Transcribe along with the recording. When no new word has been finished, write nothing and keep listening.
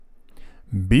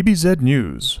BBZ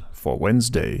News for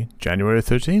Wednesday, January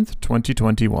 13th,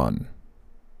 2021.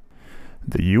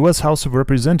 The U.S. House of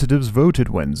Representatives voted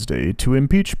Wednesday to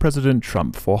impeach President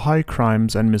Trump for high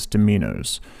crimes and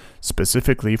misdemeanors,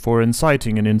 specifically for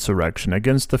inciting an insurrection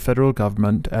against the federal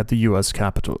government at the U.S.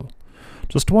 Capitol.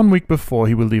 Just 1 week before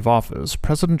he will leave office,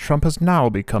 President Trump has now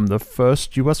become the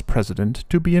first U.S. president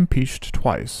to be impeached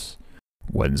twice.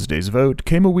 Wednesday's vote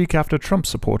came a week after Trump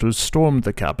supporters stormed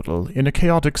the Capitol in a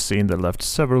chaotic scene that left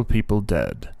several people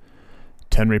dead.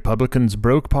 10 Republicans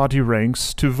broke party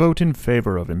ranks to vote in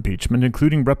favor of impeachment,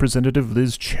 including Representative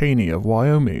Liz Cheney of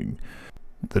Wyoming.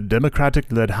 The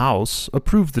Democratic-led House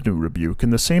approved the new rebuke in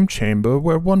the same chamber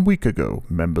where 1 week ago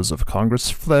members of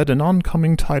Congress fled an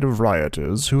oncoming tide of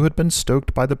rioters who had been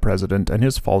stoked by the president and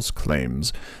his false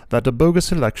claims that a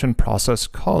bogus election process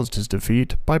caused his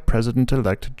defeat by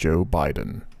President-elect Joe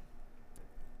Biden.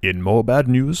 In more bad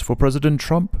news for President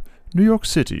Trump, New York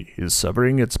City is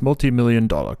severing its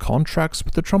multi-million-dollar contracts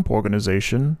with the Trump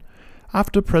Organization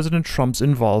after President Trump's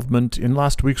involvement in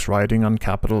last week's rioting on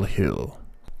Capitol Hill.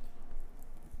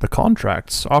 The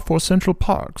contracts are for Central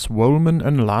Park's Woolman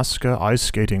and Alaska ice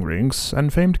skating rinks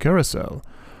and famed carousel,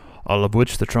 all of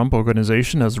which the Trump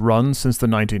Organization has run since the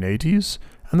 1980s,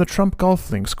 and the Trump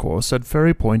Golf Links course at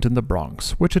Ferry Point in the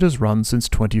Bronx, which it has run since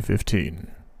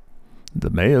 2015. The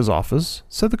mayor's office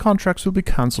said the contracts will be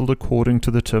cancelled according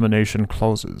to the termination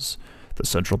clauses. The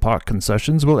Central Park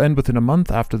concessions will end within a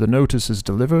month after the notice is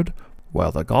delivered,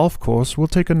 while the golf course will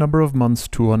take a number of months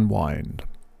to unwind.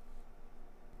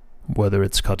 Whether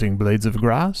it's cutting blades of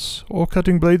grass or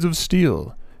cutting blades of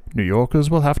steel, New Yorkers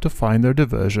will have to find their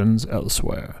diversions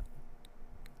elsewhere.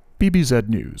 BBZ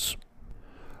News.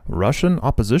 Russian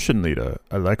opposition leader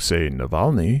Alexei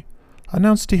Navalny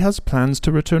announced he has plans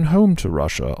to return home to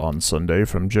Russia on Sunday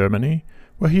from Germany,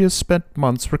 where he has spent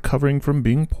months recovering from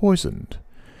being poisoned.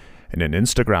 In an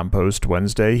Instagram post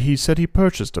Wednesday, he said he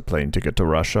purchased a plane ticket to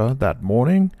Russia that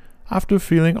morning after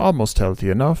feeling almost healthy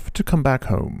enough to come back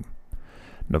home.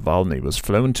 Navalny was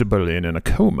flown to Berlin in a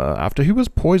coma after he was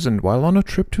poisoned while on a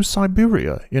trip to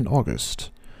Siberia in August.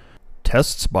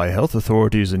 Tests by health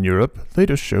authorities in Europe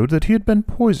later showed that he had been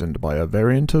poisoned by a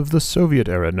variant of the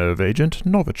Soviet-era nerve agent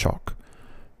Novichok.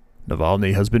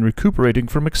 Navalny has been recuperating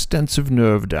from extensive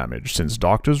nerve damage since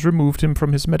doctors removed him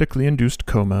from his medically induced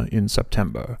coma in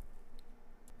September.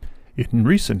 In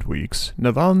recent weeks,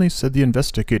 Navalny said the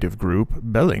investigative group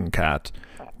Bellingcat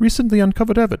recently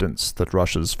uncovered evidence that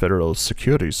Russia's Federal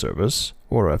Security Service,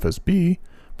 or FSB,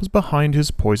 was behind his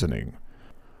poisoning.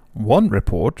 One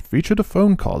report featured a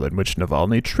phone call in which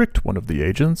Navalny tricked one of the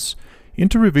agents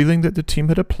into revealing that the team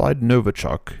had applied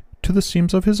Novichok to the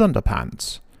seams of his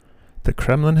underpants. The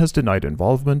Kremlin has denied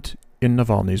involvement in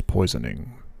Navalny's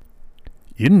poisoning.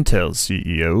 Intel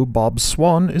CEO Bob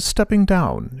Swan is stepping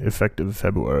down effective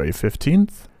February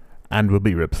 15th and will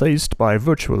be replaced by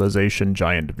virtualization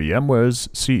giant VMware's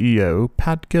CEO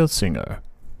Pat Gelsinger.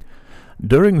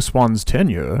 During Swan's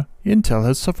tenure, Intel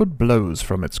has suffered blows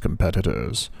from its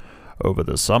competitors. Over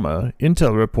the summer,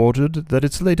 Intel reported that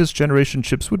its latest generation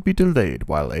chips would be delayed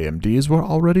while AMD's were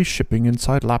already shipping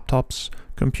inside laptops,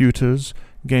 computers,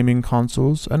 gaming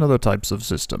consoles, and other types of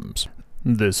systems.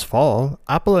 This fall,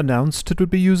 Apple announced it would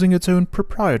be using its own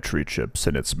proprietary chips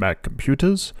in its Mac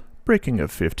computers, breaking a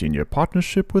 15-year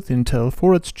partnership with Intel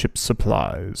for its chip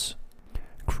supplies.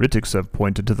 Critics have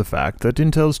pointed to the fact that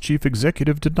Intel's chief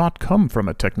executive did not come from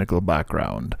a technical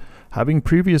background, having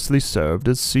previously served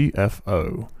as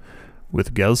CFO.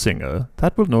 With Gelsinger,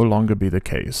 that will no longer be the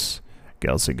case.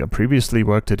 Gelsinger previously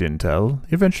worked at Intel,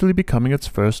 eventually becoming its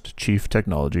first chief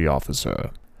technology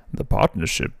officer. The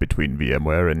partnership between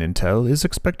VMware and Intel is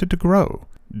expected to grow,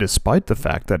 despite the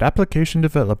fact that application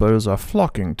developers are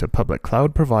flocking to public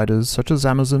cloud providers such as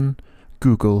Amazon,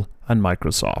 Google, and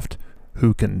Microsoft,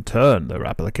 who can turn their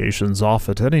applications off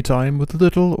at any time with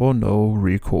little or no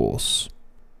recourse.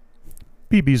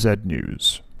 BBZ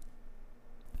News.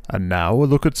 And now a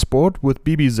look at sport with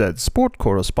BBZ sport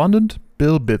correspondent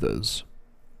Bill Bithers.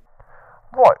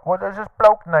 Right, well there's this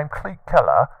bloke named Cleet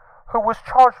Keller who was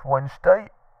charged Wednesday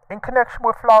in connection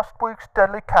with last week's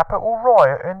deadly Capitol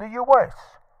riot in the US.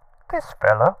 This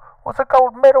fella was a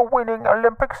gold medal winning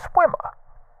Olympic swimmer.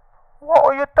 What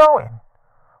are you doing?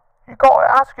 You gotta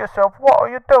ask yourself, what are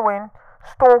you doing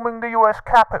storming the US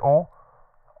Capitol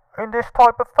in this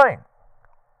type of thing?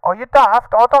 Are you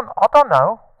daft? I don't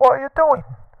know. What are you doing?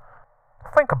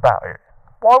 Think about it.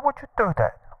 Why would you do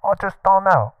that? I just don't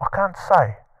know. I can't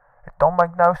say. It don't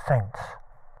make no sense.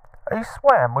 He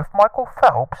swam with Michael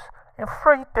Phelps in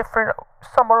 3 different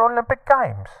Summer Olympic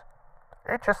Games.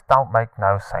 It just don't make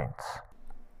no sense.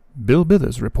 Bill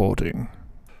Bithers reporting.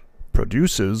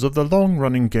 Producers of the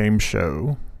long-running game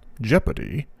show,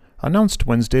 Jeopardy! Announced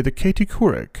Wednesday that Katie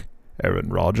Couric, Aaron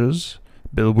Rodgers,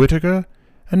 Bill Whittaker,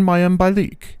 and Mayim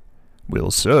Bialik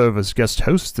will serve as guest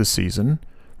hosts this season,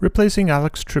 replacing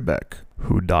Alex Trebek,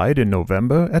 who died in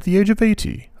November at the age of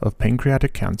 80 of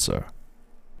pancreatic cancer.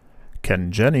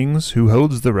 Ken Jennings, who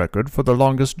holds the record for the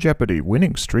longest Jeopardy!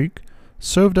 Winning streak,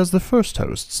 served as the first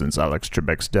host since Alex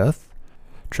Trebek's death.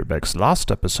 Trebek's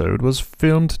last episode was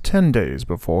filmed 10 days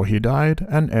before he died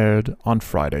and aired on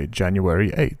Friday, January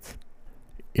 8th.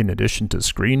 In addition to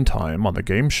screen time on the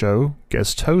game show,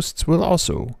 guest hosts will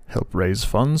also help raise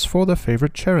funds for their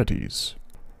favorite charities.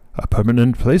 A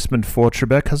permanent placement for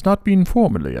Trebek has not been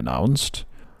formally announced,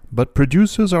 but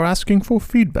producers are asking for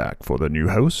feedback for the new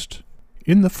host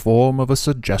in the form of a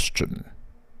suggestion.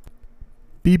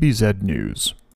 BBZ News.